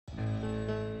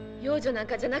養女なん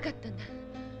かじゃなかったんだ。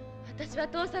私は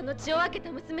父さんの血を分け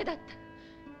た娘だった。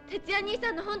哲也兄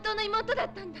さんの本当の妹だっ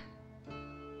たんだ。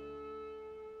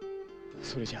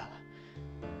それじゃあ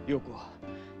陽子は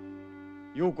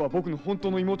僕の本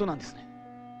当の妹なんですね。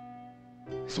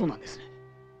そうなんですね。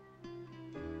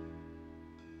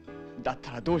だっ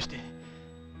たらどうして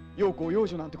陽子を養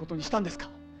女なんてことにしたんですか？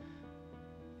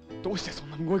どうしてそん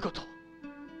なむごいこと。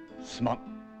すまん、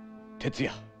哲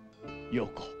也、陽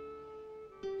子。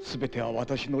すべては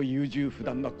私の優柔不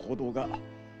断な行動が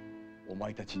お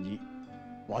前たちに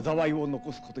災いを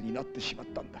残すことになってしまっ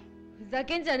たんだ。ふざ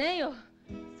けんじゃねえよ。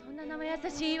そんな生優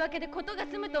しい言い訳で事が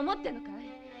済むと思ってんのかい？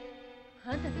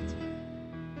あんたたち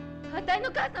はあたい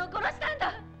の母さんを殺したん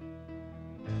だ。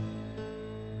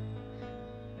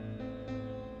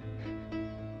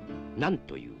なん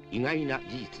という意外な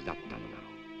事実だったのだろう。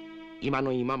今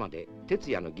の今まで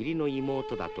哲也の義理の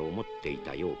妹だと思ってい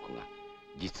た陽子が、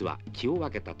実は血を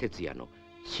分けた哲也の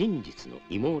真実の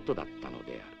妹だったの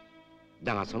である。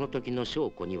だがその時の祥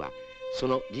子にはそ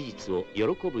の事実を喜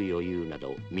ぶ余裕な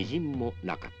どみじんも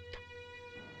なかった。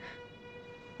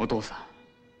お父さん、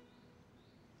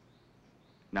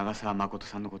長澤誠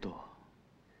さんのことを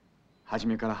初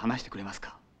めから話してくれます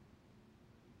か？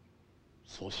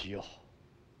そうしよ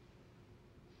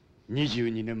う。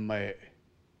22年前、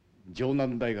城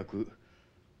南大学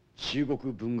中国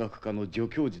文学科の助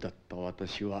教授だった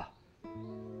私は、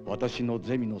私の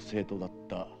ゼミの生徒だっ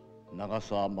た長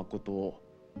澤誠を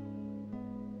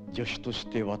助手とし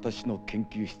て私の研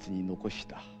究室に残し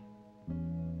た。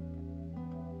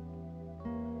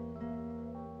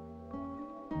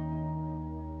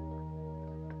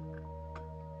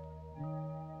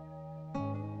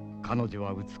彼女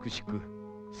は美しく、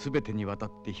全てにわた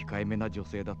って控えめな女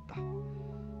性だった。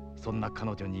そんな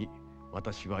彼女に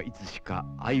私はいつしか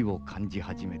愛を感じ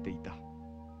始めていた。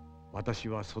私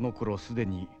はその頃すで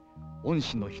に恩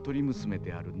師の一人娘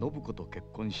である信子と結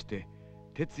婚して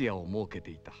哲也を設け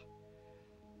ていた。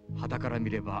傍から見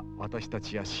れば私た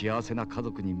ちは幸せな家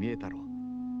族に見えたろう。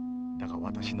だが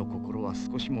私の心は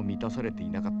少しも満たされてい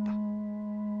なかった。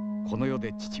この世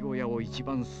で父親を一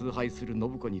番崇拝する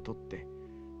信子にとって、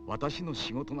私の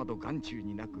仕事など眼中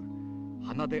になく、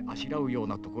鼻であしらうよう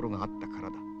なところがあったから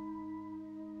だ。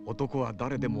男は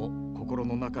誰でも心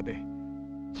の中で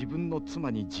自分の妻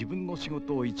に自分の仕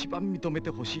事を一番認めて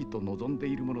ほしいと望んで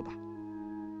いるものだ。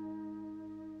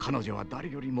彼女は誰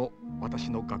よりも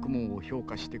私の学問を評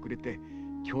価してくれて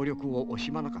協力を惜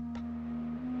しまなかった。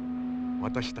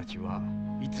私たちは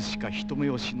いつしか人目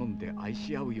を忍んで愛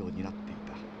し合うようになっていた。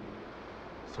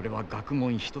それは学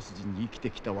問一筋に生きて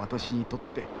きた私にとっ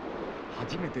て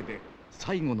初めてで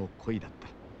最後の恋だった。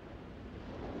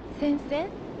先生、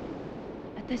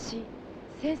私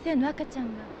先生の赤ちゃん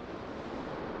が。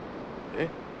え？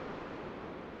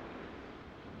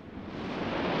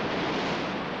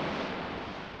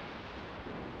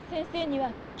先生に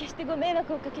は決してご迷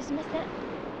惑をおかけしません。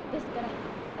ですから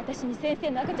私に先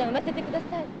生の赤ちゃんを産ませてくだ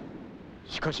さい。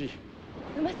しかし。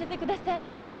産ませてください。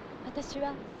私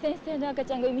は先生の赤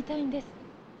ちゃんが産みたいんです。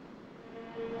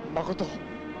誠。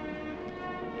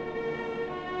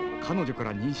彼女か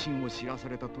ら妊娠を知らさ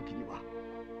れた時には、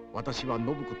私は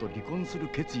信子と離婚する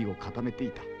決意を固めて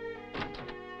いた。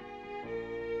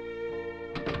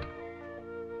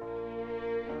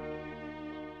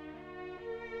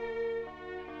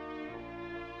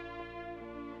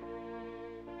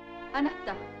あな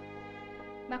た、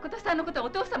誠さんのことはお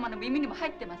父様の耳にも入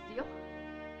ってますよ。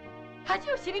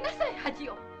恥を知りなさい、恥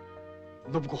を。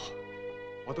信子、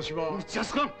私は。道安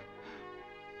さん、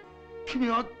君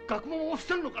は学問をし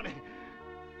てるのかね？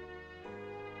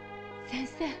先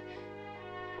生。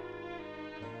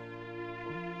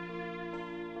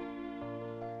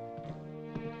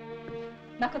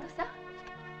誠さん、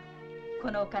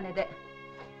このお金で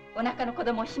お腹の子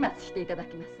供を始末していただ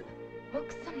きます。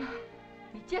奥様。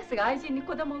道安が愛人に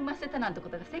子供を産ませたなんてこ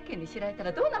とが世間に知られた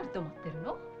らどうなると思ってる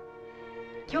の？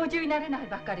教授になれない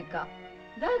ばかりか、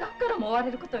大学からも追わ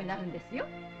れることになるんですよ。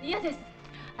嫌です。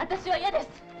私は嫌です。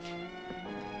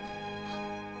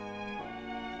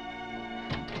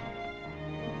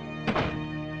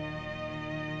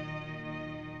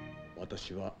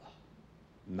私は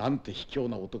なんて卑怯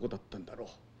な男だったんだろう。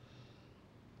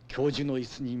教授の椅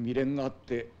子に未練があっ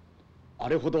て、あ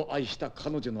れほど愛した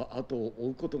彼女の後を追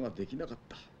うことができなかっ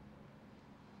た。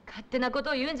勝手なこ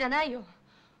とを言うんじゃないよ。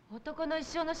男の一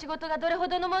生の仕事がどれほ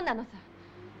どのもんなのさ。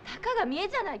たかが見え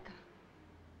じゃないか。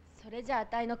それじゃあ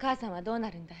たいの母さんはどうな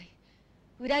るんだい？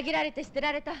裏切られて捨て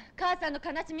られた母さんの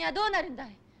悲しみはどうなるんだ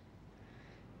い？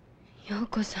陽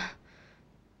子さん。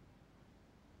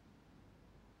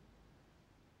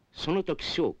その時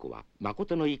翔子は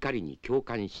誠の怒りに共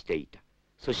感していた。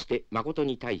そして誠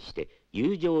に対して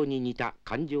友情に似た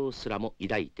感情すらも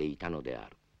抱いていたのであ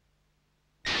る。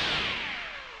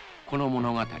この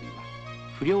物語は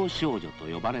不良少女と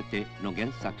呼ばれての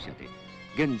原作者で、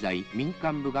現在民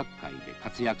間舞楽界で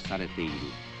活躍されている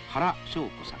原翔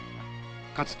子さんが、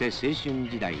かつて青春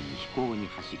時代に飛行に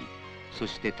走り、そ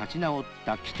して立ち直っ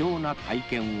た貴重な体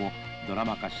験をドラ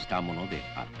マ化したもので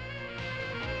ある。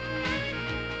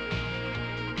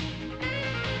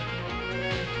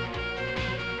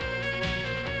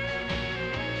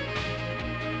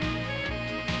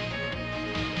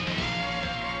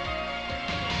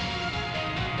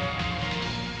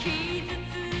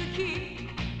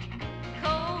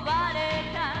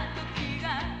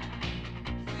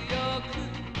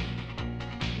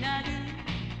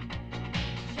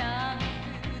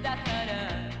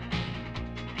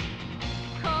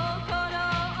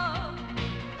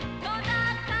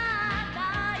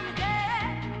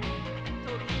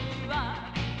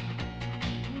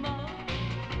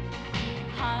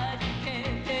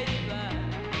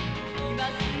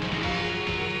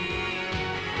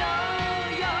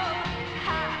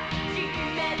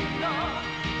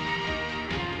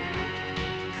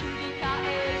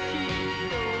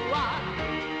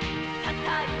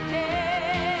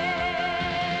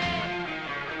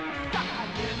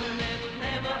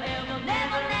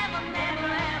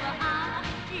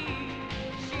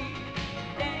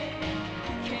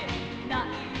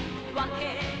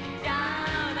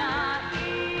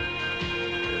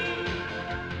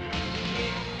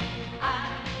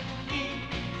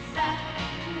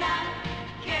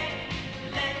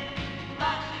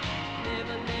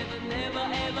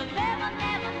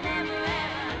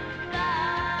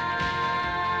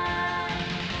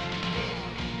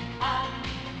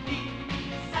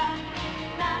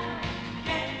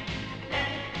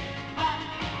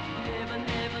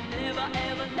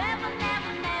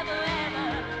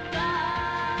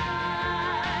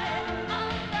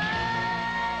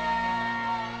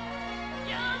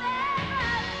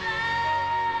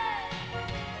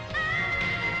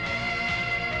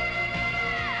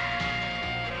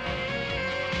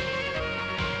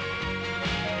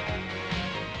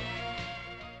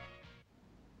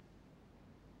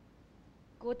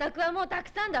お宅はもうたく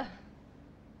さんだ。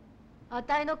あ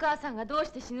たいの母さんがどう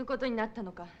して死ぬことになった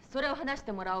のか、それを話し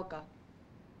てもらおうか。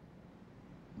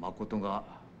誠が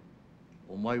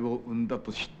お前を産んだ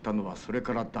と知ったのはそれ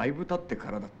からだいぶ経って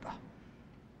からだった。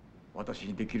私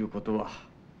にできることは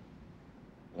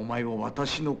お前を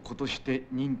私の子として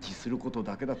認知すること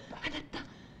だけだった。あなた、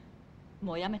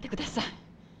もうやめてください。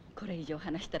これ以上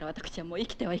話したら私はもう生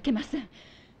きてはいけません。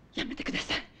やめてくだ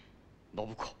さい。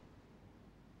信子、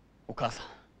お母さん。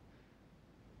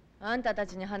あんたた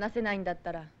ちに話せないんだっ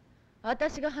たら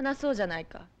私が話そうじゃない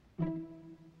か。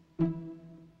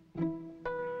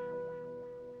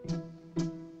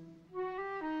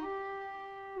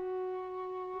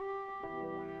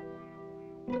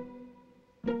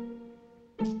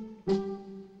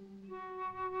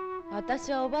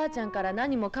私はおばあちゃんから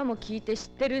何もかも聞いて知っ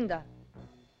てるんだ。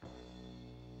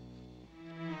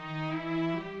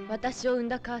私を産ん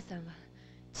だ母さんは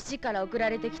父から送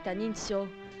られてきた認知症を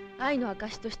愛の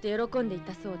証として喜んでい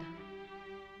たそうだ。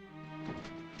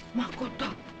誠、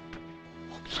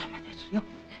奥様ですよ。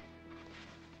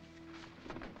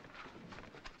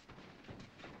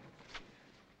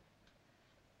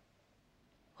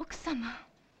奥様、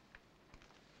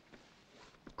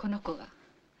この子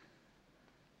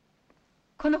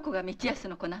が道安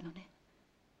の子なのね。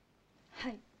は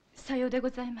い、さようで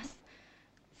ございます。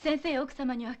先生や奥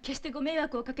様には決してご迷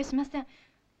惑をおかけしません。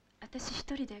私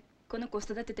一人でこの子を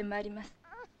育ててまいります。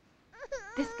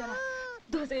ですから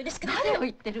どうぞよろしくどうぞ。何を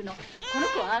言ってるの。この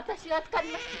子は私が預か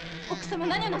ります。奥様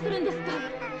何をなさるんですか。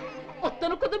夫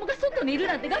の子供が外にいる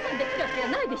なんて我慢できるわけじ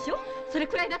ゃないでしょ。それ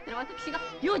くらいだったら私が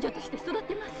養女として育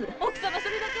てます。奥様そ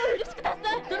れだけはお許しくだ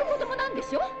さい。夫の子供なんで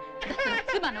しょ。だったら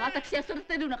妻の私が育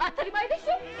てるのが当たり前でし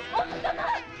ょ。奥様、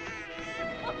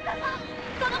奥様、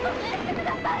その子を返してく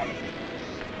ださい。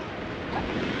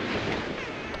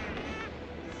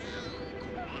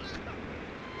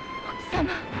奥様、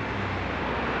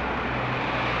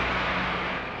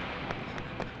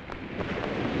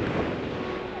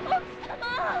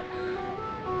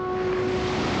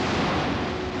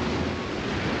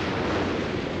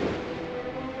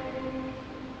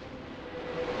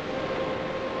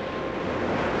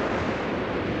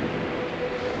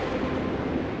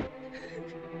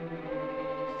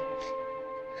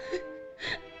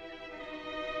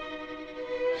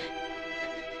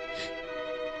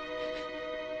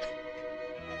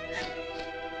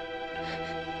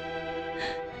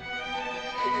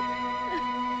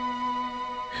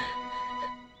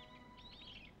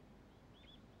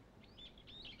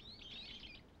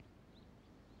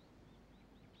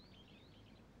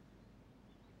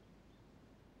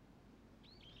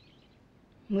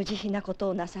無慈悲なこと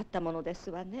をなさったものです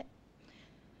わね。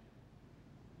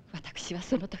私は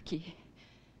その時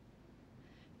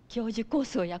教授コー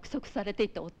スを約束されてい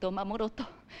た夫を守ろうと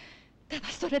ただ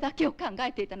それだけを考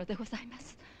えていたのでございま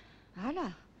す。あ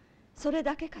ら、それ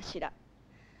だけかしら。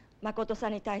誠さ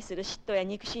んに対する嫉妬や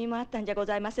憎しみもあったんじゃご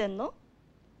ざいませんの？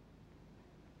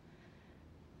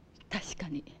確か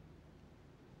に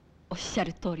おっしゃ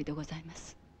る通りでございま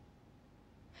す。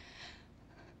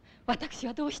私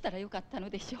はどうしたらよかったの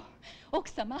でしょう。奥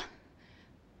様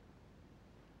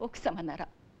なら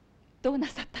どうな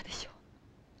さったでしょう。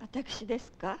私で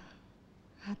すか？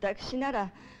私な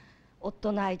ら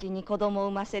夫の愛人に子供を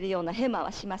産ませるようなヘマ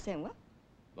はしませんわ。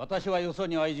私はよそ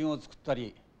に愛人を作った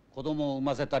り子供を産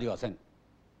ませたりはせん。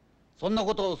そんな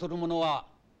ことをする者は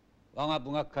我が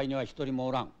武学界には一人も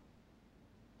おらん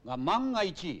が、万が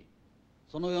一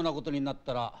そのようなことになっ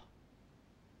たら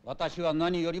私は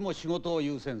何よりも仕事を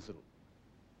優先する。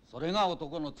それが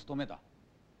男の務めだ。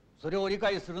それを理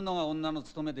解するのが女の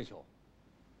務めでしょう。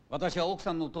私は奥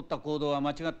さんの取った行動は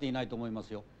間違っていないと思いま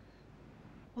すよ。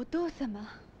お父様、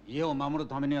家を守る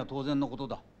ためには当然のこと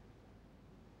だ。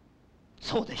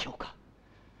そうでしょうか。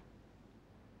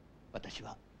私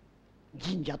は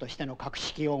神社としての格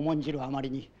式を重んじるあまり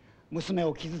に娘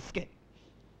を傷つけ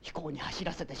非行に走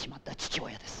らせてしまった父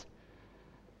親です。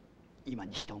今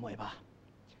にして思えば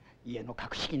家の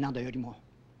格式などよりも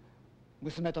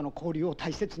娘との交流を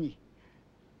大切に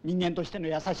人間としての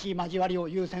優しい交わりを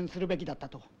優先するべきだった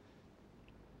と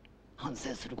反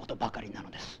省することばかりなの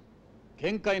です。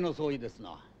見解の相違です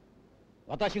な。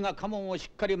私が家紋をし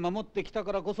っかり守ってきた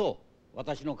からこそ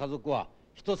私の家族は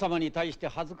人様に対して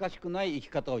恥ずかしくない生き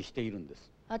方をしているんで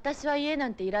す。私は家な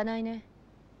んていらないね。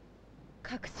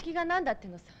格式が何だって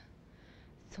のさ。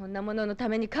そんなもののた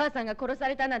めに母さんが殺さ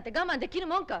れたなんて我慢できる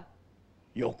もんか。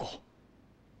陽子、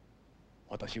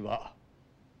私は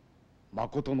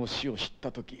誠の死を知っ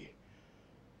た時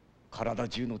体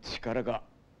中の力が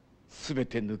全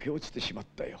て抜け落ちてしまっ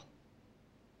たよ。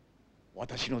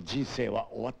私の人生は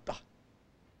終わった。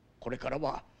これから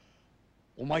は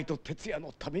お前と哲也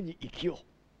のために生きよう。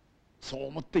そう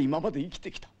思って今まで生き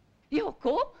てきた。陽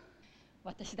子、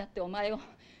私だってお前を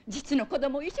実の子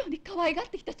供以上に可愛がっ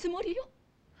てきたつもりよ。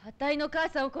あたいの母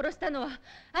さんを殺したのは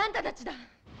あんたたちだ。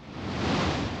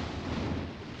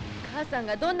母さん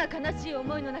がどんな悲しい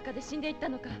思いの中で死んでいった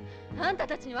のかあんた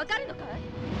たちにわかるのかい？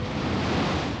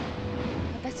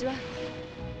私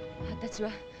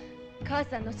は母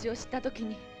さんの死を知った時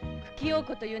に久喜陽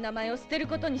子という名前を捨てる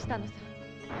ことにしたのさ。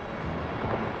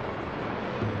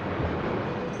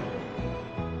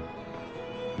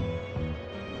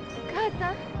母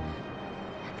さん、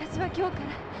私は今日か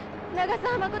ら長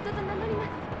澤誠と名乗ります。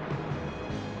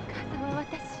母さんは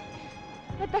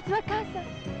私は母さん、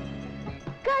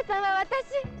母さんは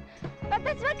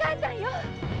私は母さんよ。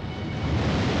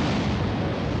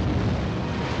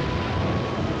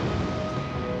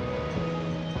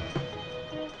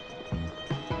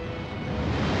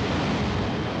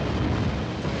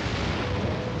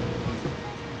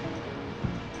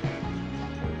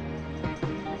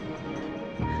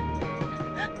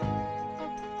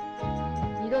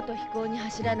二度と非行に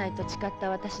走らないと誓った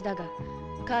私だが、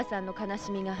母さんの悲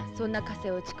しみがそんな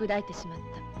枷を打ち砕いてしまった。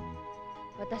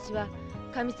私は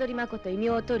カミソリ誠異名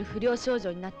を取る不良少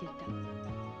女になっていた。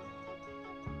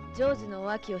ジョーズの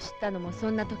お秋を知ったのもそ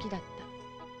んな時だっ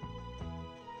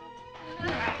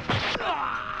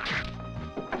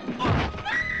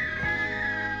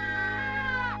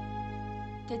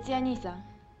た。哲也兄さん、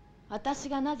私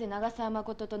がなぜ長澤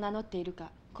誠と名乗っている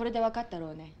かこれで分かった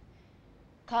ろうね。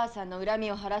母さんの恨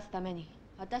みを晴らすために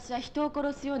私は人を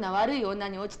殺すような悪い女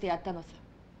に落ちてやったのさ。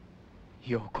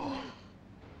陽子、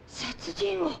殺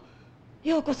人を、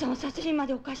陽子さんは殺人ま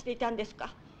で犯していたんです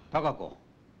か？貴子、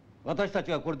私た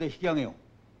ちはこれで引き上げよう。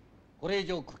これ以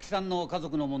上久喜さんの家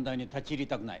族の問題に立ち入り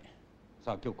たくない。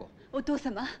さあ京子。お父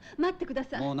様、待ってくだ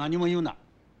さい。もう何も言うな。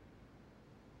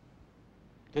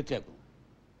哲也君、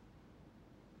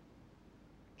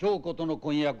京子との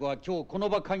婚約は今日この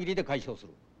場限りで解消す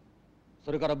る。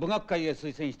それから武学界へ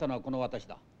推薦したのはこの私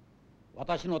だ。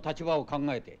私の立場を考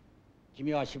えて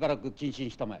君はしばらく謹慎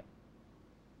したまえ。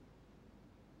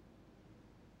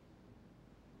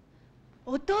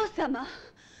お父様、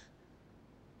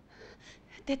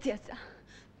哲也さん、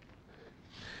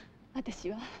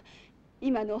私は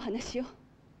今のお話を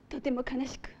とても悲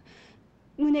しく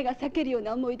胸が裂けるよう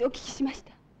な思いでお聞きしまし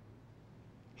た。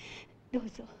どう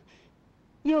ぞ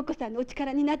陽子さんのお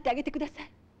力になってあげてくださ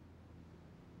い。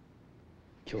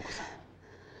京子さん、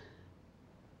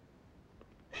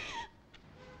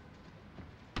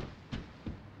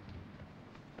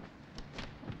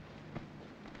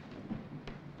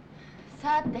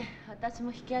さて、私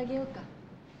も引き上げようか。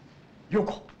陽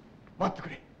子、待ってく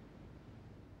れ。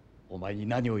お前に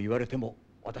何を言われても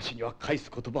私には返す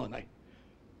言葉はない。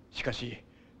しかし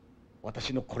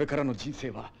私のこれからの人生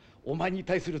はお前に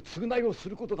対する償いをす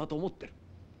ることだと思ってる。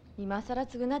今さら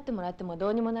償ってもらってもど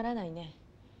うにもならないね。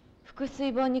腹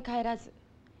水盆に帰らず、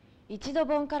一度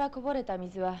盆からこぼれた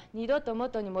水は二度と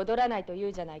元に戻らないと言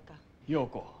うじゃないか。陽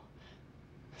子、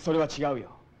それは違う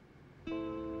よ。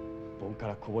盆か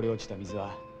らこぼれ落ちた水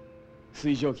は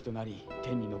水蒸気となり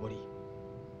天に昇り、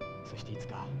そしていつ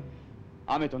か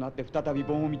雨となって再び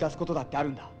盆を満たすことだってある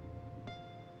んだ。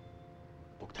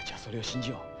僕たちはそれを信じ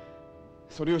よ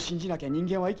う。それを信じなきゃ人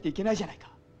間は生きていけないじゃない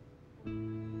か。今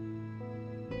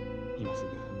すぐ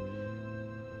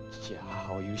父や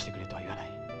母を許してくれとは言わな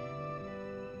い。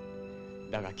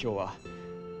だが今日は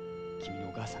君の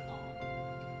お母さんの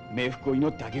冥福を祈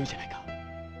ってあげようじゃないか。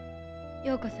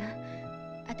陽子さん、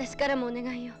私からもお願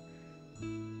いよ。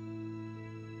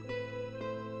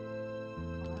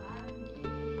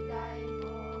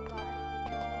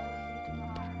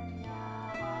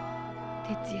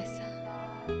哲也さん、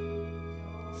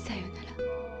さよなら。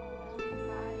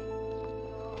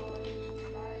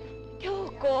陽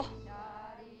子。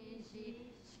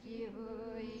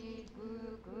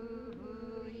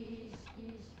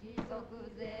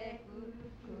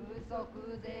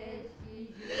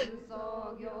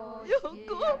陽子、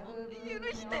許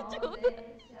してちょうだい。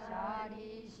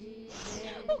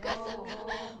お母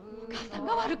さん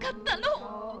が悪かったの。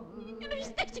許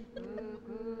してちょうだい。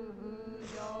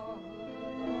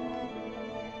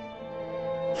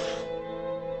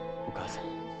お母さん、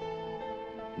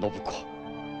信子、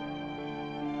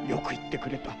よく言ってく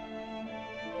れた。あ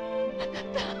な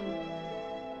た。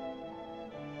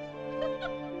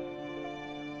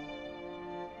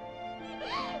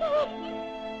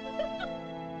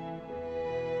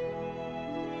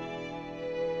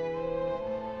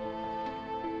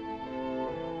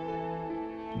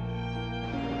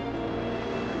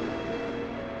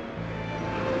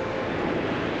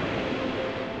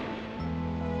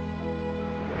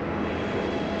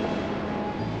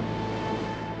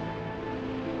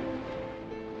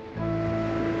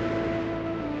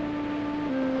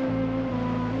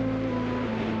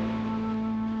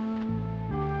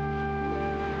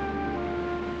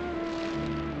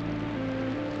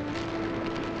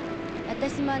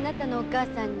私もあなたのお母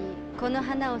さんにこの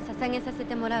花を捧げさせ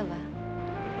てもらうわ。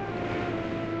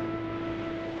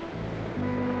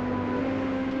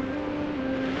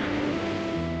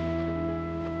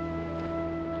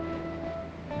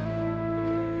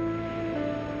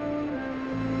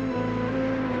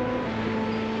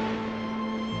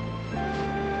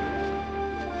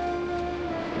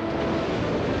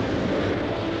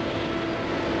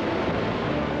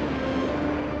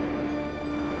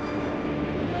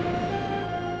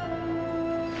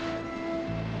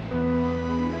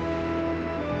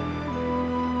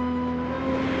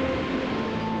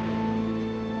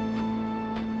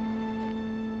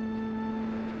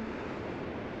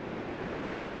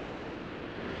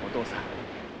お父さん、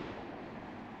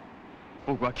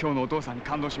僕は今日のお父さんに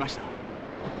感動しました。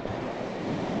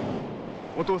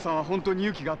お父さんは本当に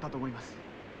勇気があったと思います。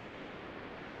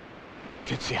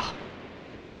哲也、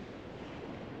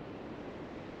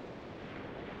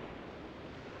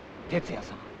哲也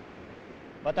さん、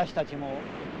私たちも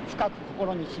深く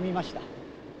心に染みました。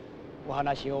お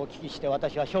話をお聞きして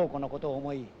私は翔子のことを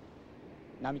思い、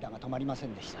涙が止まりませ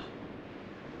んでした。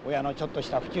親のちょっとし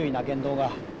た不注意な言動が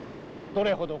ど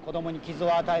れほど子供に傷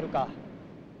を与えるか、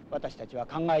私たちは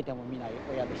考えてもみない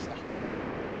親でした。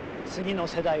次の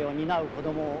世代を担う子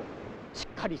供をしっ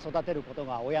かり育てること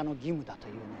が親の義務だと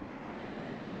いうのに。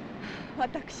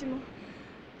私も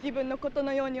自分のこと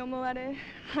のように思われ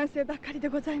反省ばかりで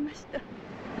ございました。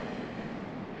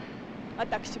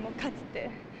私もかつて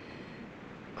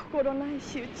心ない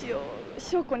仕打ちを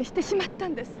証拠にしてしまった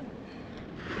んです。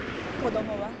子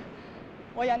供は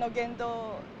親の言動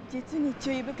を実に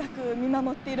注意深く見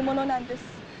守っているものなんです。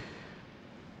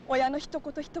親の一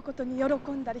言一言に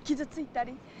喜んだり傷ついた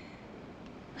り、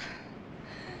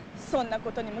そんな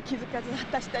ことにも気づかず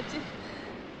私たち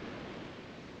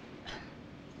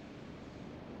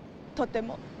とて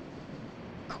も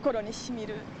心にしみ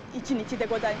る一日で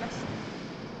ございました。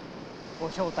ご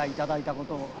招待いただいたこ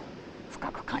とを深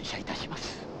く感謝いたしま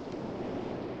す。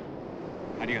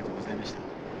ありがとうございました。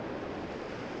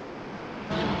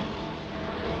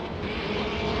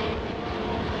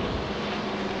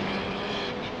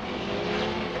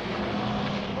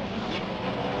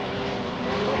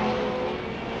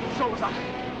翔子さん、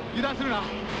油断するな。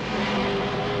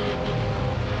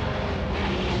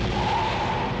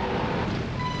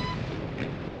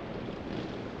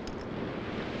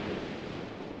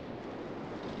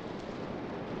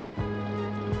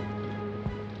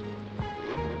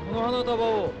花束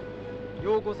を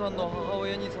陽子さんの母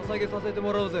親に捧げさせて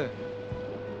もらうぜ。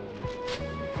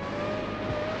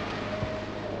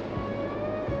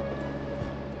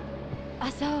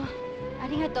朝尾、あ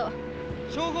りがとう。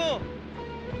翔吾、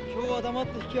今日は黙っ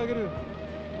て引き上げる。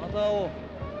また会おう。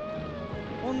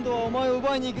今度はお前を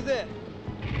奪いに行くぜ。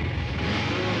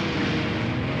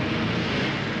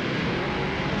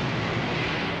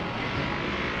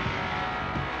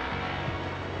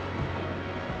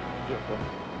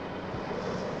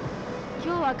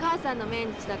今日は母さんの命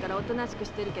日だからおとなしく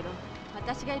してるけど、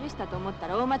私が許したと思った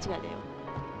ら大間違いだよ。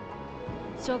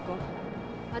翔子、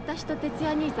私と哲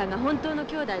也兄さんが本当の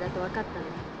兄弟だと分かったんだ。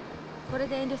これ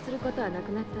で遠慮することはな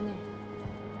くなったね。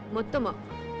もっとも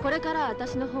これからは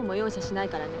私の方も容赦しない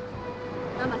からね。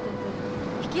ママ先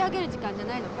生、引き上げる時間じゃ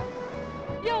ないのか。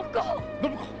陽子、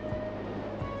信子、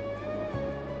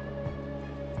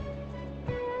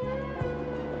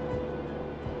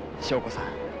翔子さん、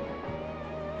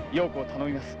陽子を頼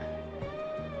みます。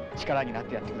力になっ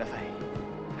てやってください。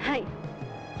はい。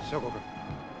翔子君。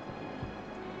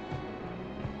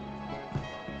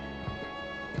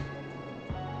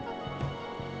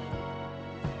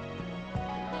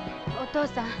お父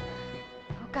さん、お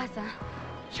母さん。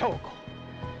翔子、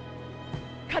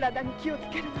体に気をつ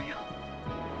けるのよ。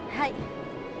はい。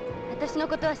私の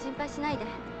ことは心配しないで。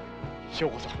翔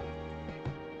子さん、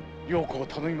陽子を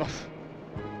頼みます。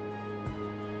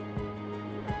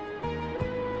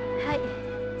はい。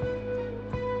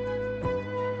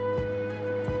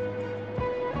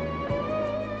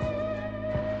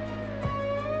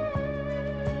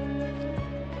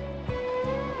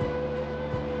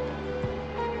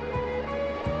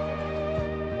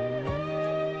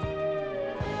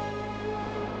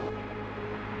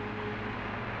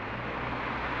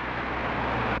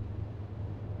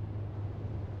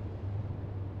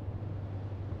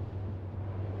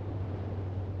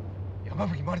山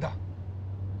吹まりだ。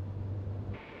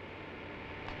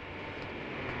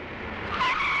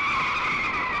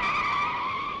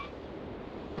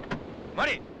マ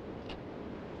リ。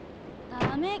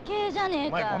ダメ系じゃね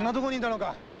えか。お前こんなとこにいたの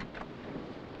か。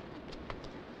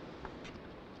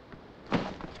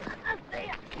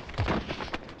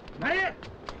マリ、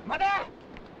待て。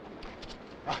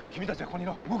あ、君たちはここにい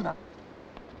ろ。動くな。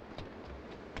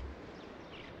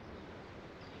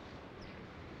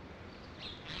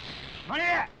マリ、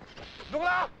どこ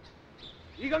だ。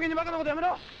いい加減にバカなことやめ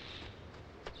ろ。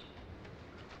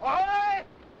おい、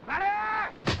マリ。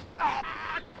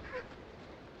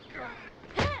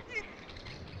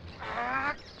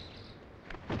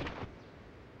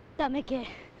ダメ系、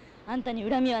あんたに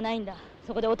恨みはないんだ。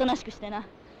そこでおとなしくしてな。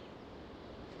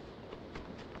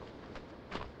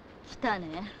来た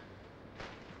ね。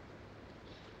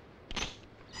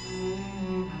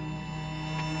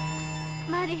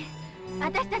マリ、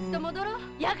私たちと戻ろう。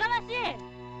やかましい。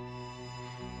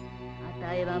あ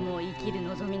たいはもう生きる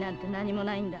望みなんて何も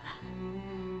ないんだ。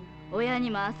親に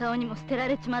も朝尾にも捨てら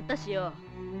れちまったしよ。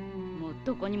もう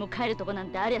どこにも帰るとこなん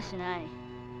てありゃしない。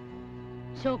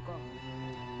翔子、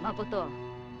誠、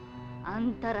あ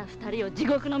んたら二人を地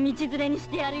獄の道連れにし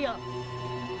てやるよ。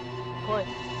来い。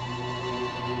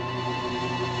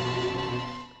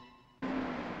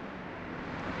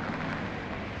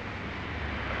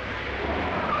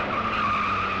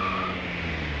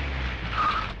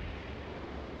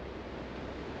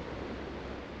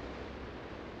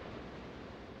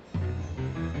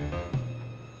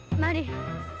マリ、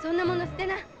そんなもの捨て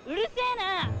な。うるせえ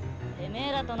な。てめ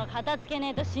えらとの片付けね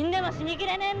えと死んでも死にき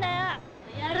れねえんだよ。や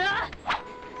ろう。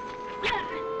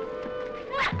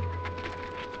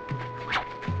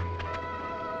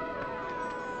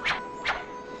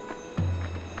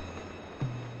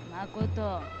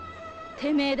誠、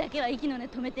てめえだけは息の根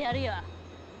止めてやるよ。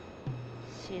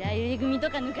白百合組と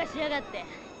か抜かしやがって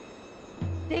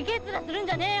でけえ面するん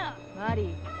じゃねえよ。マ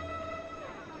リ、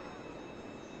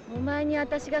お前に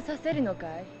私がさせるのか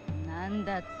い。なん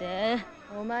だって。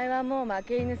お前はもう負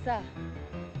け犬さ。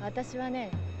私は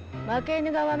ね、負け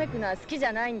犬がわめくのは好きじ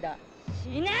ゃないんだ。死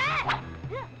ねえ。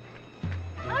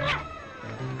ほら。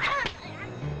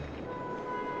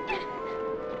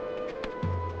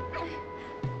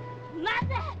待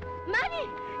て、マリ、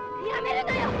やめる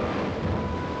のよ。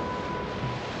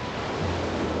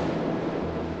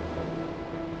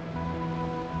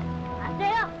待てよ。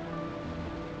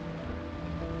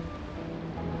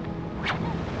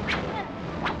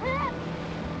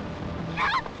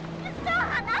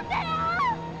離せよ。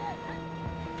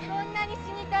そんなに死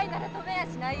にたいなら止めやし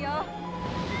ないよ。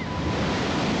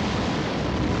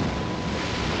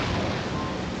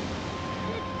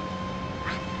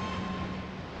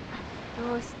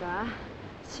どうした？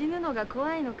死ぬのが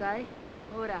怖いのかい？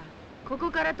ほら、ここ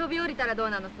から飛び降りたらどう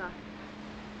なのさ。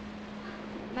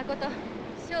誠、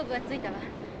勝負はついたわ。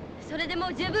それでも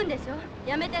う十分でしょ。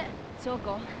やめて。翔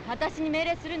子、私に命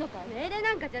令するのか。命令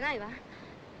なんかじゃないわ。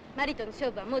マリとの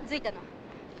勝負はもうついたの。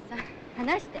さあ、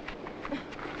話して。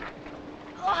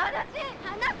お話、話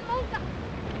すもんか。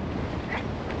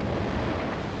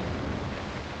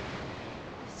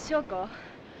翔子、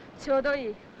ちょうど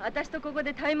いい。私とここ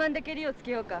で怠慢で蹴りをつ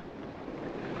けようか。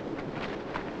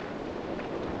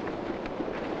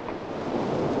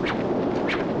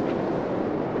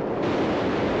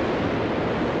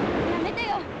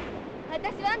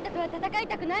私はあんたとは戦い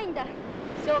たくないんだ。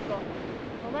翔子、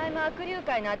お前も悪龍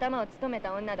会の頭を務め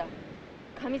た女だ。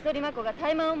カミソリマコが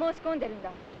怠慢を申し込んでるんだ。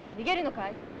逃げるのか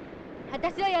い？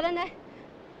私はやらない。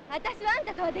私はあん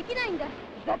たとはできないんだ。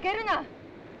ふざけるな。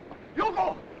陽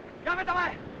子、やめたま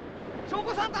え。翔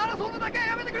子さんと争うのだけは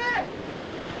やめてくれ。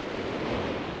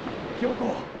陽子。う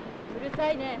る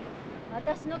さいね。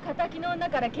私の敵の女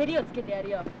から蹴りをつけてやる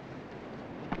よ。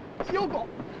陽子。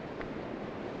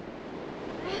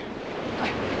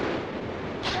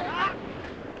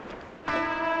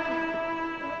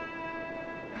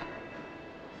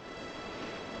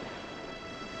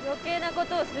余計なこ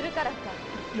とをするからさ。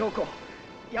陽子、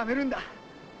やめるんだ。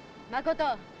誠、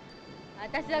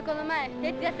私はこの前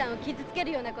哲也さんを傷つけ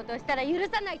るようなことをしたら許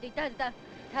さないと言ったはずだ。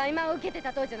怠慢を受けて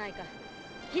たとうじゃないか。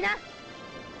来な。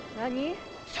何？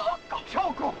翔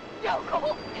子、陽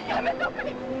子、やめておく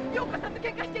れ。陽子さんと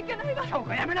喧嘩しちゃいけないわ。翔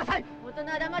子、やめなさい。大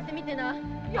人は黙って見てな。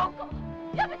陽子、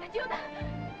やめてちよ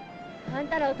な。あん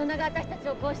たら大人が私たち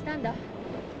をこうしたんだ。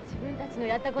自分たちの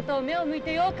やったことを目を向い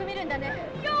てよく見るんだね。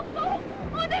陽子、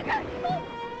お願い、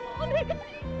お願い。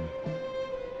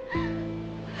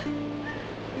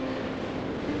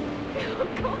陽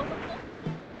子。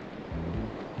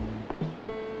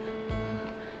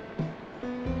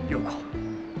陽子、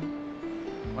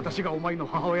私がお前の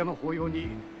母親の法要に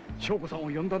翔子さんを呼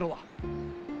んだのは、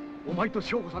お前と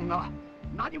翔子さんが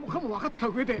何もかも分かった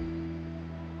上で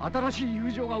新しい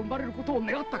友情が生まれることを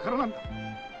願ったからなんだ。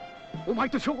お前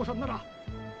と翔子さんなら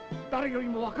誰より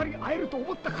も分かり合えると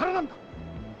思ったからなんだ。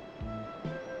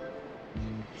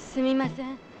すみませ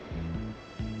ん。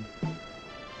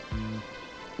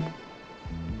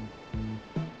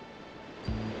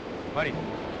マリ、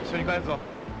一緒に帰るぞ。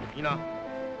いいな。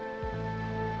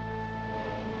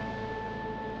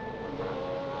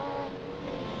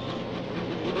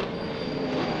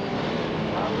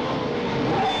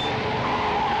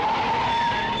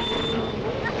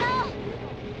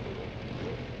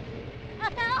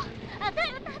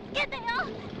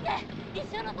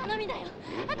頼みだよ。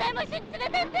あたいも一緒に連れ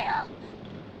てってよ。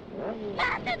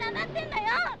なんで黙ってんだよ。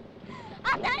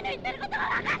あたいの言ってることが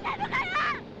分かんないのかよ。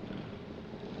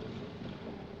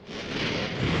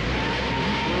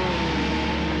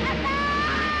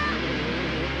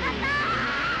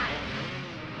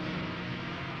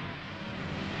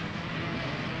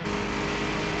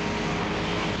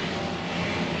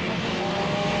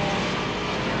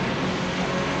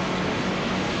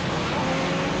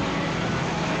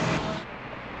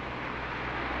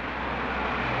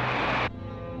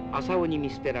朝尾に見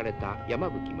捨てられた山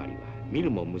吹まりは見る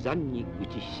も無残に打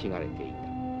ちひしがれていた。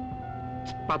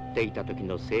突っ張っていた時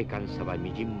の精悍さは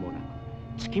みじんもなく、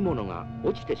つきものが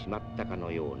落ちてしまったか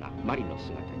のようなマリの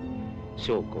姿に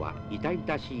翔子は痛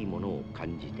々しいものを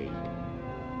感じてい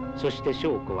た。そして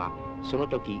翔子はその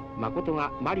時誠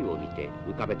がマリを見て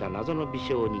浮かべた謎の微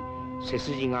笑に背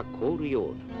筋が凍るよ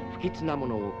うな不吉なも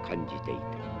のを感じていた。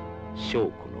翔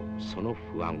子のその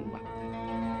不安は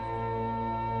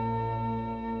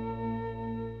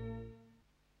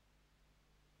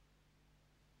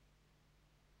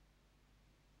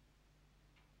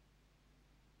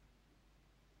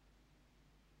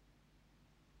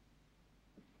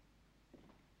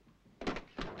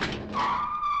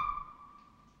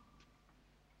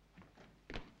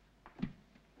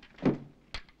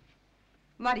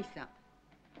マリさ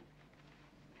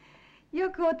ん、よ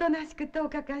くおとなしく10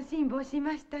日間辛抱し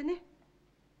ましたね。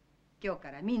今日か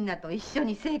らみんなと一緒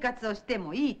に生活をして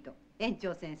もいいと園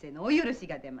長先生のお許し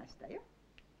が出ましたよ。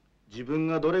自分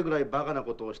がどれぐらいバカな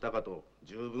ことをしたかと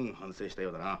十分反省した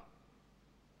ようだな。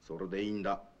それでいいん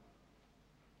だ。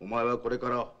お前はこれか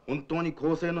ら本当に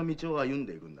更生の道を歩ん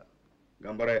でいくんだ。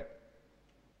頑張れ。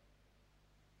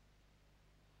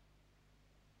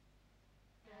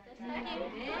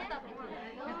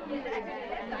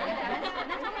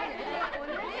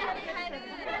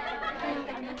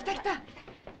来た来た。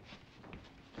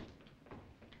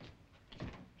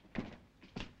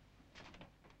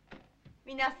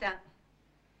皆さん、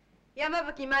山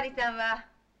吹まりさんは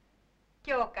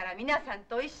今日から皆さん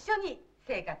と一緒に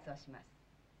生活をします。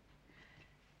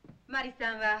マリ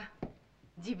さんは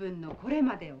自分のこれ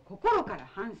までを心から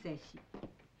反省し、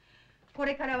こ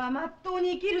れからはまっとう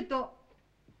に生きると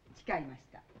誓いまし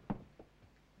た。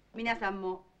皆さん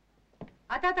も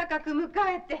温かく迎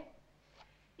えて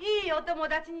いいお友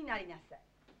達になりなさい。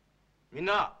みん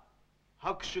な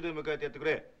拍手で迎えてやってく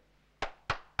れ。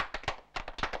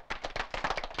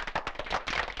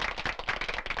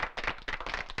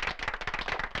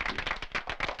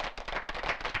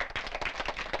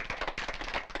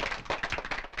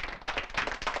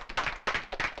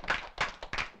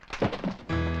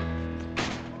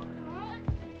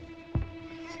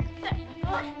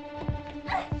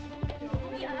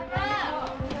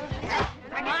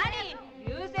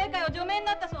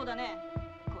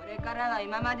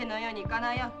今までのようにいか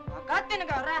ないよ。分かってんの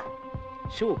か、おら。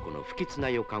翔子の不吉な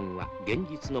予感は現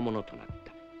実のものとなった。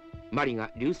マリ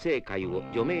が流星会を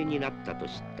除名になったと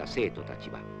知った生徒たち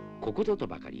はここぞと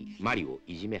ばかりマリを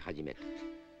いじめ始めた。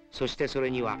そしてそ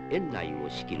れには園内を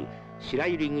仕切る白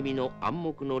百合組の暗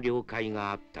黙の了解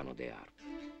があったのである。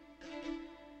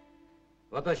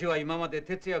私は今まで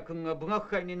哲也君が武学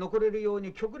会に残れるよう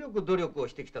に極力努力を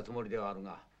してきたつもりではある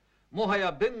が、もは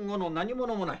や弁護の何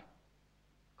者もない。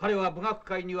彼は武学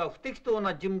会には不適当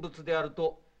な人物である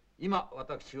と今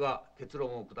私は結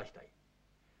論を下したい。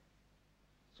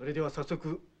それでは早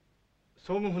速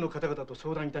総務府の方々と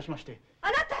相談いたしまして。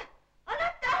あなた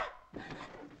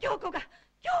京子が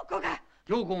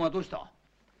どうした？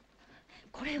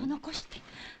これを残して。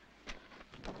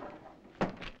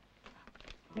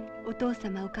お父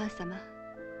様お母様、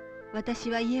私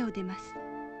は家を出ます。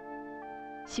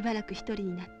しばらく一人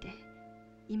になって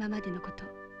今までのこと、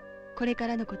これか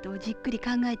らのことをじっくり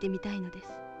考えてみたいのです。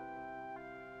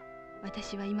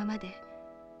私は今まで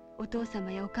お父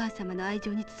様やお母様の愛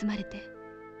情に包まれて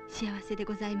幸せで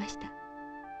ございました。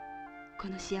こ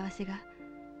の幸せが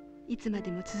いつま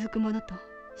でも続くものと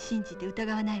信じて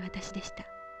疑わない私でした。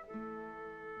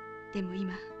でも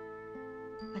今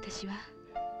私は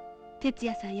哲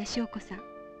也さんや翔子さん、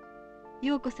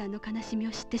陽子さんの悲しみ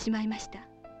を知ってしまいました。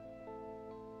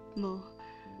もう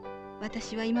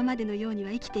私は今までのようには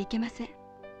生きていけません。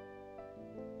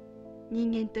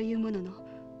人間というものの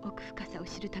奥深さを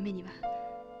知るためには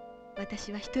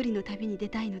私は一人の旅に出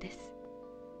たいのです。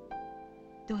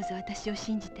どうぞ私を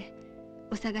信じて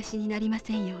お探しになりま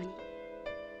せんように。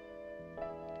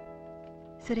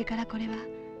それからこれは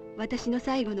私の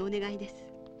最後のお願いです。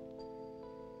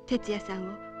哲也さん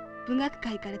を武学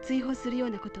会から追放するよ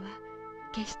うなことは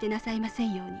決してなさいませ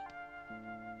んように。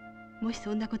もし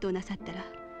そんなことをなさったら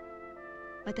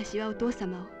私はお父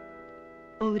様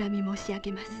をお恨み申し上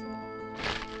げます。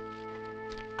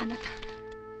あなた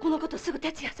このことすぐ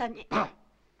哲也さんに。あ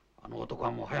の男は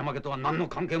もう早負けとは何の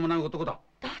関係もない男だ。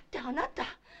だってあなた、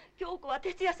京子は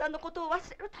哲也さんのことを忘れ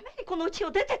るためにこの家を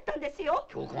出てったんですよ。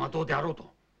京子がどうであろうと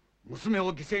娘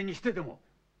を犠牲にしてでも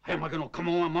早負けの家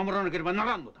紋は守らなければな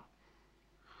らんのだ。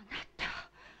あなた。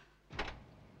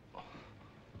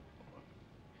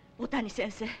小谷先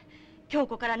生、京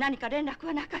子から何か連絡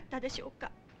はなかったでしょう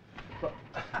か？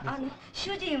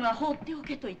主人は放ってお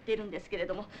けと言っているんですけれ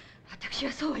ども、私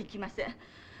はそうはいきません。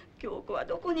京子は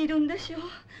どこにいるんでしょう？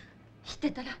知っ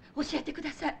てたら教えてく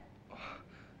ださい。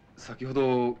先ほ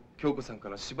ど京子さんか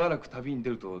らしばらく旅に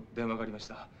出ると電話がありまし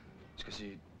た。しか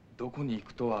しどこに行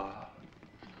くとは。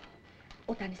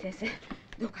小谷先生、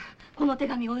どうかこの手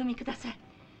紙をお読みください。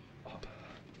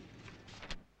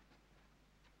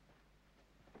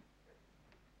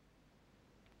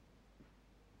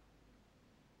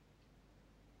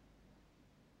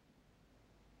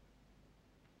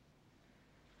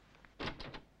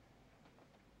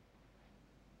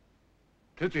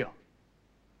哲也、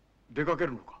出かけ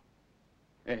るのか？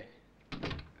ええ、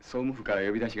総務府から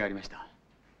呼び出しがありました。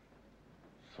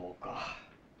そうか。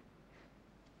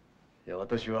いや、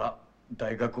私は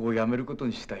大学を辞めること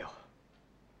にしたよ。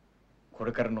こ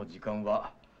れからの時間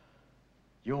は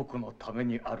陽子のため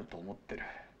にあると思ってる。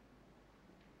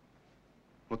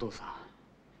お父さん、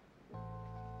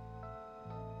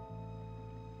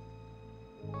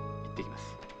行ってきま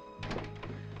す。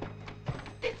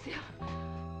哲也、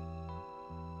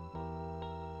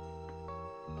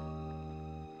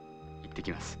行って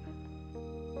きます。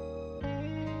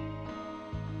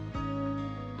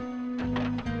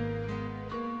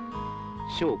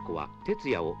翔子は哲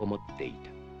也を思ってい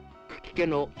た。久喜家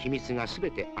の秘密が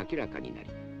全て明らかになり、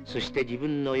そして自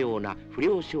分のような不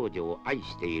良少女を愛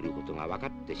していることが分か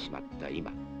ってしまった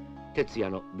今、哲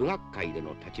也の武学界で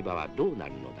の立場はどうな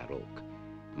るのだろうか。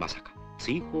まさか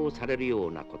追放されるよ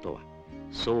うなことは。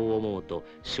そう思うと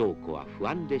翔子は不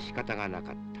安で仕方がな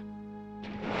かった。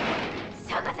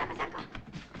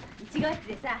いちご室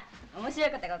でさ、面白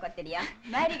いことが起こってるよ。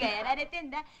マリがやられてん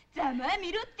だ。ざまあ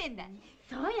見ろってんだ。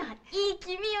そうや、いい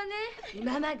君よね。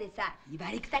今までさ、威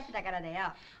張り腐ってたからだ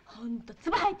よ。ほんと、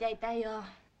唾吐いてやりたいよ。ほ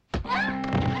らほら、ど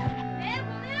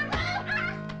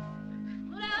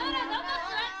こ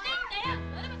座ってんだよ。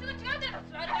それもすぐ違うんだよ。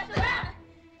座りましょう。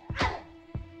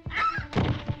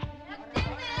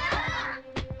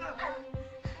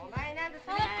お前なんて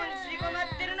隅っこに吸い込まっ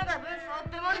てるのが分相っ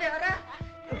てもんだよな。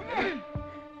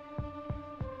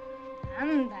な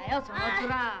んだよその面。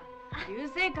流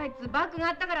星会っつうバッグが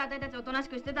あったからあたいたちおとなし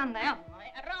くしてたんだよ。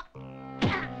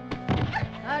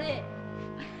マリ、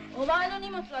お前の荷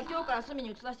物は今日から隅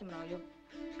に移させてもらうよ。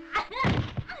ほ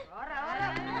らほ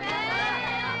ら。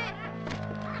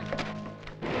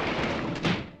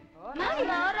マリ、ほらほ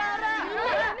ら。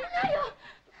やめなよ。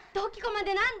どきこま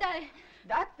でなんだい。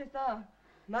だってさ、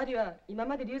マリは今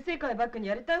まで流星会バッグに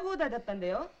やりたい放題だったんだ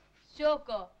よ。翔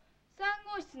子、3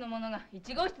号室の者が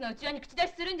1号室の内輪に口出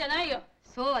しするんじゃないよ。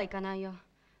そうはいかないよ。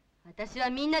私は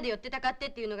みんなで寄ってたかって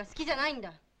っていうのが好きじゃないん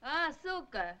だ。ああ、そう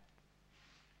かい。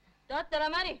だったら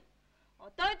マリ、あ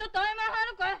たいとタイマン張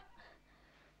るかい。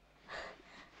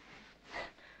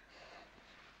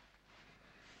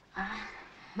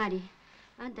マリ、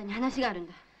あんたに話があるん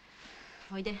だ。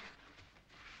おいで。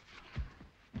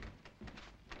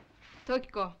トキ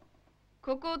コ、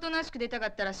ここおとなしく出たか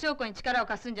ったら翔子に力を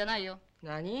貸すんじゃないよ。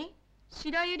何？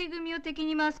白百合組を敵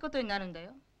に回すことになるんだ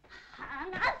よ。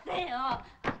話せよ。あ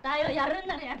たいをやるん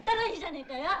ならやったらいいじゃねえ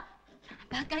かよ。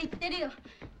バカ言ってるよ。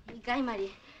いいかいマ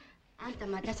リ、あんた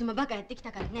も私もバカやってき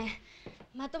たからね。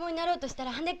まともになろうとした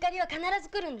ら跳ねっかりは必ず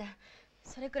来るんだ。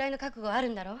それくらいの覚悟はある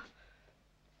んだろう。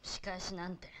しかしな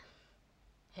んて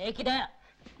平気だよ。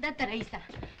だったらいいさ。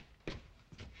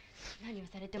何を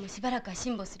されてもしばらくは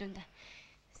辛抱するんだ。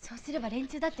そうすれば連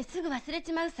中だってすぐ忘れ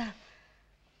ちまうさ。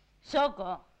翔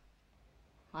子、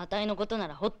あたいのことな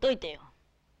らほっといてよ。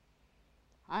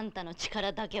あんたの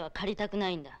力だけは借りたくな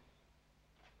いんだ。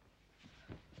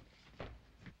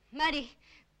マリ、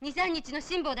2、3日の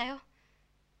辛抱だよ。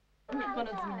この罪な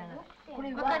の。こ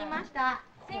れわかりました。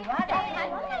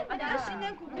私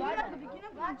ね、これうまくできな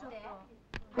くなっちゃった。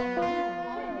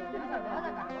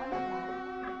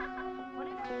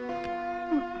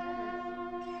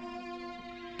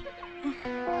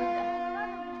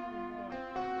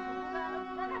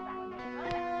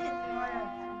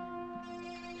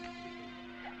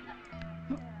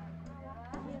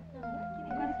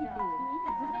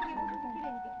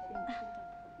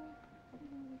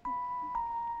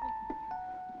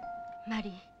マ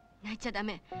リ、泣いちゃダ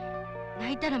メ。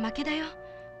泣いたら負けだよ。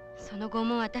その拷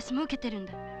問は私も受けてるん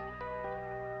だ。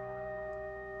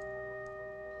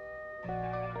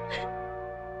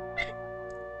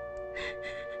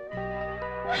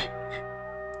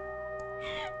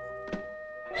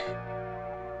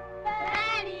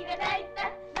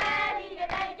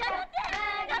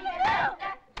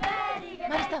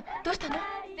マリさん、どうしたの？先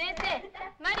生、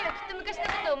マリはきっと昔のこ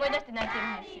とを思い出して泣いてる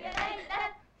んですよ。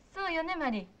そうよね、マ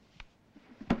リ。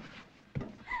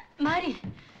マリ、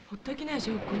ほっときない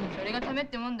翔子。それがためっ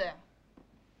てもんだよ。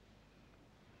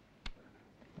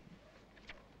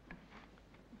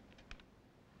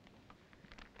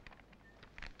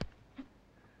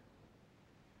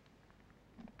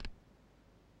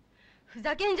ふ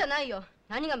ざけんじゃないよ。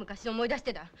何が昔思い出し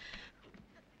てだ。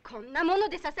こんなもの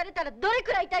で刺されたらどれ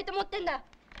くらい痛いと思ってんだ。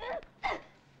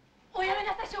おやめ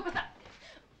なさい、翔子さん。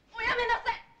おやめなさ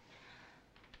い。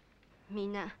み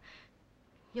んな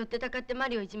寄ってたかってマ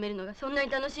リをいじめるのがそんなに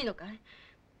楽しいのかい？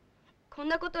こん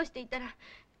なことをしていたら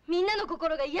みんなの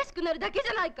心が癒しくなるだけじ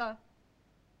ゃないか。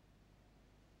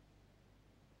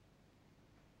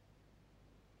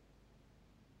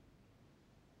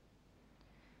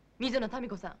水野民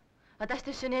子さん、私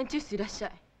と一緒に園長室いらっしゃ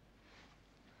い。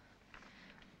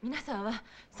皆さんは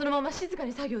そのまま静か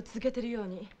に作業を続けてるよう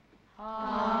に。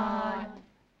はーい。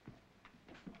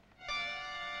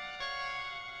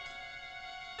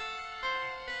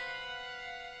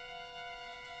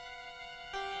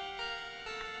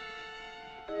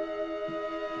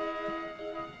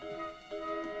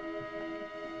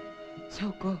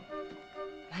翔子、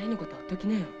マリのことはほっとき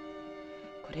なよ。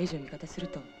これ以上味方する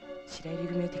と白百合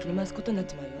組を敵に回すことになっ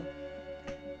ちまうよ。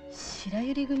白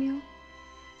百合組を？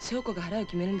翔子が腹を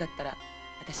決めるんだったら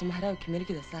私も腹を決める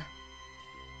けどさ。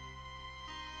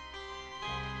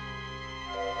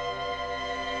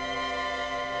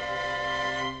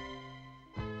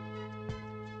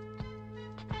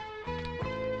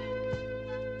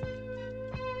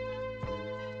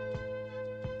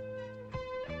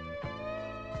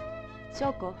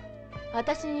翔子、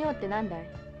私に用ってなんだい？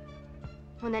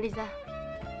モナリザ、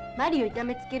マリを痛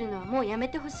めつけるのはもうやめ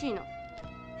てほしいの。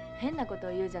変なことを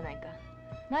言うじゃないか。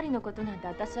マリのことなんて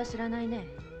私は知らないね。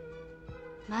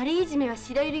マリいじめは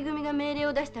白百合組が命令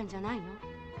を出したんじゃないの？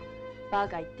バ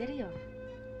カ言ってるよ。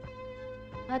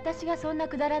私がそんな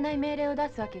くだらない命令を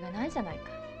出すわけがないじゃない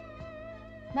か。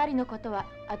マリのことは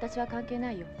私は関係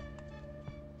ないよ。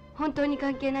本当に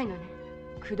関係ないのね。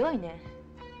くどいね。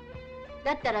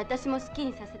だったら私も好き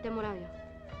にさせてもらうよ。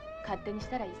勝手にし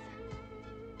たらいい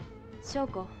さ。翔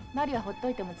子、マリはほっ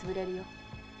といても潰れるよ。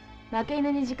負け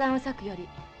犬に時間を割くより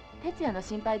哲也の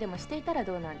心配でもしていたら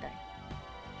どうなんだい。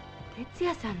哲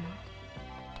也さんの？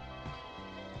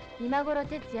今頃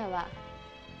哲也は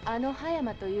あの葉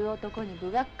山という男に武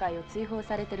学会を追放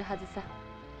されてるはずさ。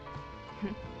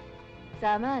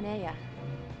ざまあねえや。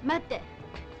待って、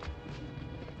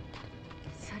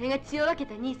それが血を分け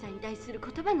た兄さんに対する言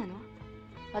葉なの？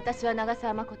私は長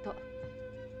澤誠、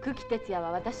久喜哲也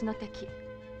は私の敵。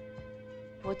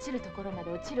落ちるところま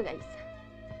で落ちるがいいさ。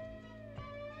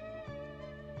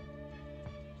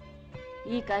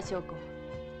いいかい翔子、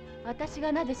私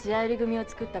がなぜ白百合組を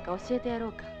作ったか教えてやろ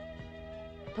うか。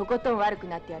とことん悪く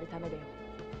なってやるためだよ。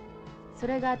そ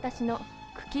れが私の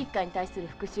久喜一家に対する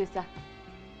復讐さ。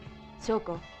翔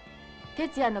子、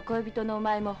哲也の恋人のお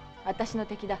前も私の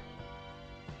敵だ。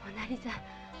モナリザ、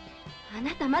あ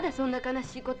なたまだそんな悲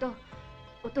しいこと。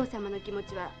お父様の気持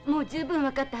ちはもう十分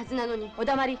分かったはずなのに。お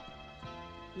黙り。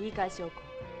いいかい翔子、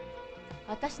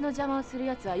私の邪魔をする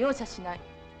やつは容赦しない。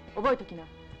覚えときな。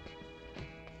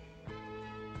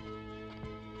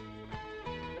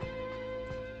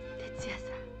哲也さ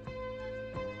ん、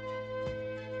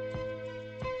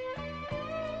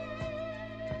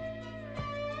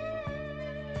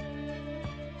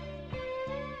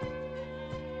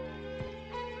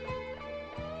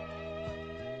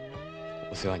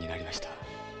お世話になりました。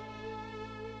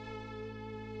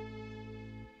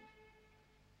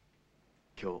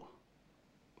今日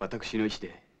私の意思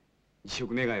で辞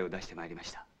職願を出してまいりま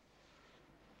した。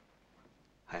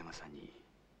葉山さんに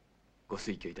ご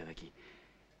推挙いただき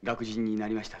楽人にな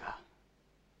りましたが、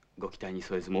ご期待に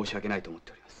添えず申し訳ないと思っ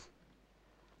ております。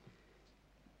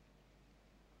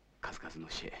数々の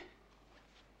教え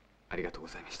ありがとうご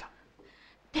ざいました。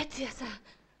哲也さん、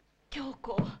京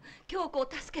子を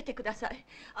助けてください。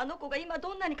あの子が今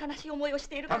どんなに悲しい思いをし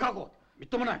ているか。貴子、みっ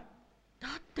ともない。だ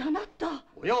ってあなた、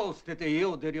親を捨てて家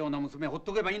を出るような娘ほっ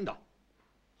とけばいいんだ。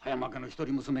葉山家の一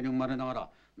人娘に生まれながら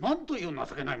なんという情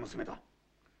けない娘だ。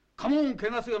家紋を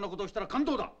汚すようなことをしたら勘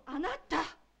当だ。あなた。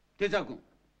哲也君、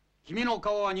君の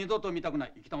顔は二度と見たくな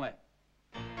い。行きたまえ。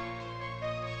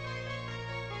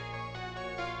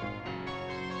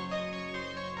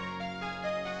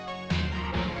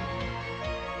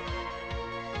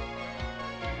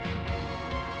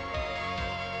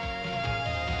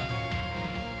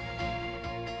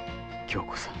京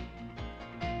子さん、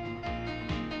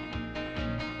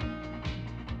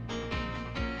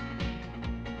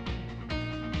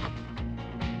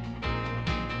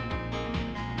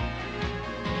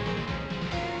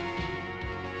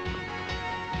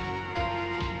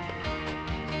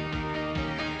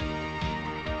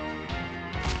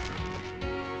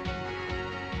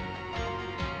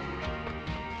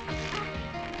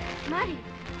マリ、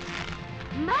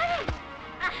マリ。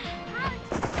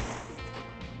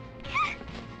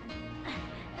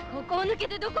ここを抜け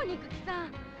てどこに行く気さ。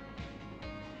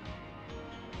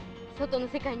外の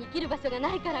世界に生きる場所が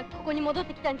ないからここに戻っ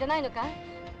てきたんじゃないのか？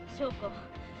翔子、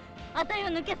あたいを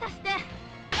抜けさせて。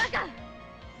バカ！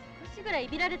少しぐらいい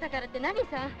びられたからって何さ。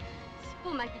尻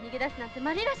尾を巻いて逃げ出すなんて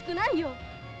マリらしくないよ。突っ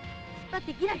張っ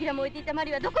てギラギラ燃えていたマ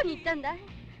リはどこに行ったんだい？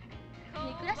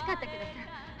憎らしかったけどさ、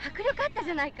迫力あった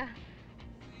じゃないか。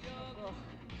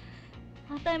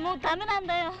あたいもうダメなん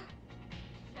だよ。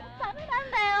ダメなんだよ。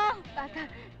バカ、泣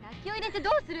きを入れてど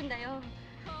うするんだよ。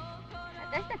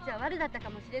私たちは悪だったか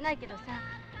もしれないけどさ、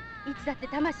いつだって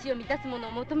魂を満たすもの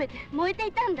を求めて燃えて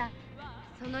いたんだ。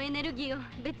そのエネルギーを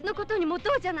別のことに持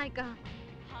とうじゃないか。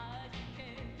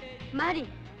マリ、い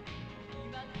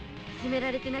じめ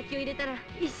られて泣きを入れたら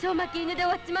一生負け犬で終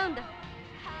わっちまうんだ。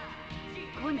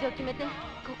根性決めてこ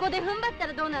こで踏ん張った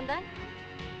らどうなんだい？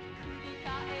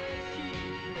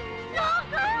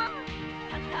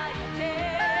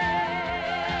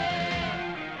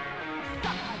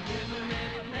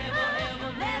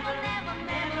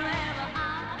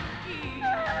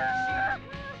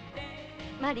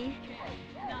マリー、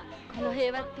この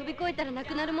塀は飛び越えたらな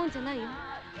くなるもんじゃないよ。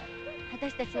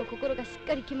私たちの心がしっ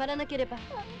かり決まらなければ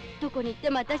どこに行っ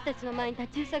ても私たちの前に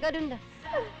立ちふさがるんだ。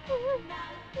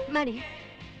マリー、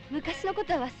昔のこ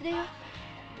とは忘れよう。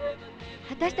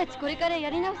私たちこれから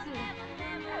やり直すんだ。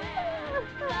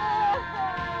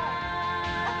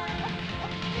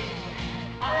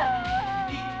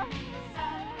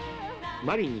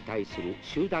マリに対する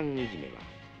集団いじめは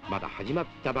まだ始まっ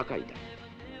たばかりだ。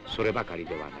そればかり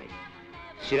ではない。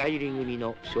白百合組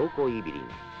の証拠いびりが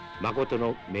誠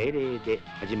の命令で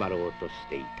始まろうとし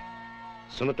ていた。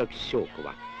その時祥子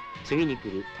は次に来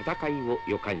る戦いを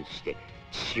予感して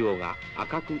血潮が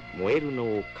赤く燃えるの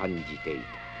を感じてい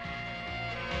た。